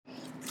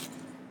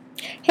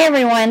Hey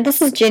everyone,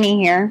 this is Ginny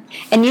here,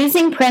 and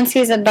using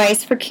Prensky's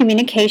advice for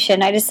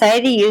communication, I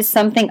decided to use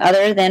something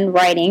other than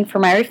writing for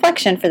my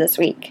reflection for this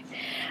week.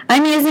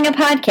 I'm using a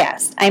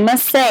podcast. I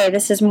must say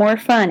this is more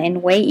fun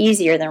and way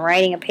easier than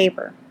writing a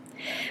paper.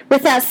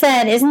 With that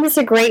said, isn't this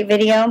a great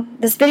video?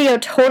 This video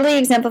totally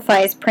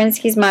exemplifies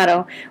Prensky's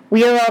motto,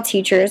 we are all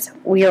teachers,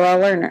 we are all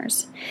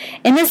learners.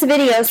 In this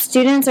video,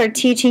 students are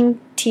teaching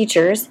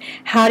teachers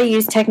how to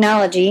use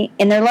technology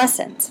in their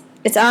lessons.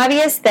 It's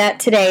obvious that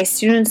today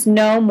students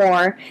know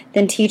more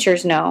than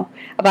teachers know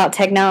about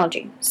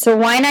technology. So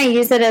why not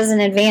use it as an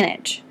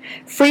advantage?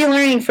 Free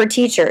learning for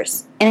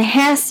teachers, and it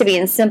has to be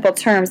in simple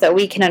terms that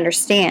we can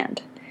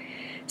understand.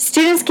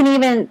 Students can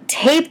even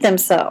tape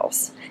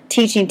themselves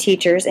teaching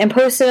teachers and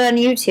post it on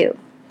YouTube.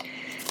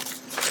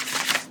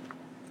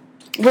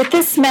 With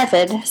this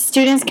method,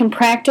 students can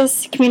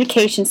practice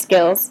communication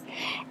skills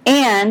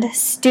and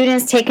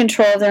students take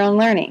control of their own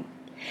learning.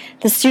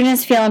 The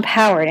students feel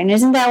empowered, and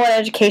isn't that what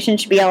education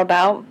should be all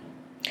about?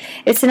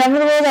 It's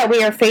inevitable that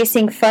we are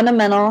facing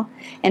fundamental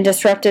and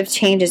disruptive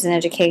changes in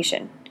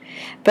education.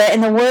 But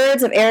in the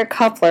words of Eric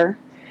Kupler,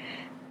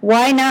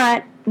 why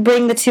not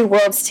bring the two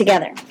worlds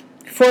together?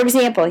 For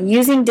example,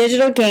 using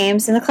digital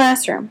games in the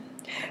classroom.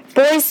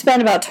 Boys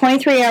spend about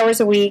 23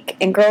 hours a week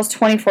and girls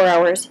 24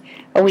 hours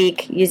a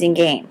week using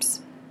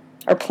games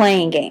or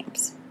playing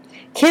games.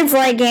 Kids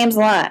like games a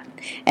lot,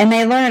 and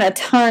they learn a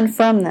ton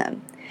from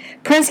them.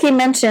 Prensky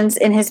mentions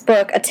in his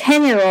book a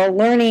 10-year-old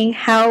learning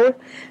how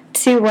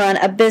to run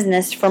a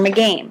business from a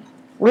game,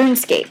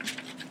 RuneScape.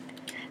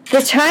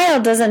 The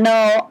child doesn't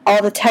know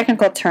all the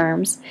technical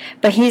terms,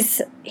 but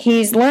he's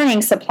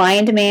learning supply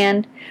and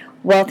demand,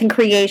 wealth and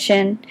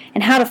creation,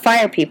 and how to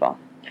fire people.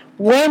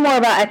 Way more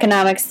about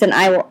economics than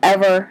I will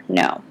ever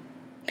know.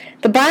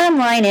 The bottom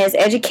line is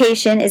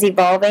education is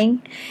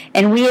evolving,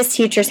 and we as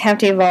teachers have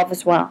to evolve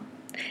as well.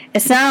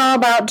 It's not all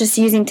about just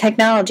using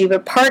technology,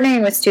 but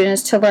partnering with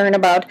students to learn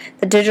about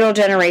the digital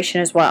generation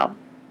as well.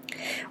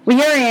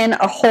 We are in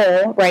a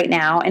hole right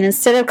now, and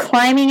instead of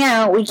climbing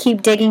out, we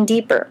keep digging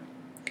deeper.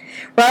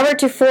 Robert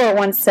Dufour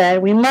once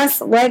said, we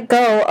must let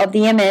go of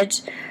the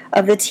image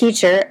of the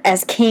teacher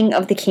as king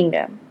of the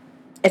kingdom.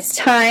 It's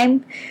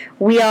time.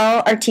 We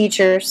all are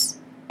teachers,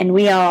 and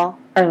we all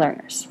are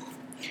learners.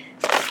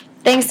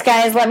 Thanks,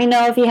 guys. Let me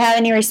know if you have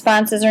any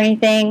responses or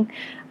anything.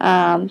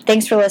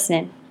 Thanks for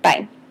listening.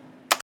 Bye.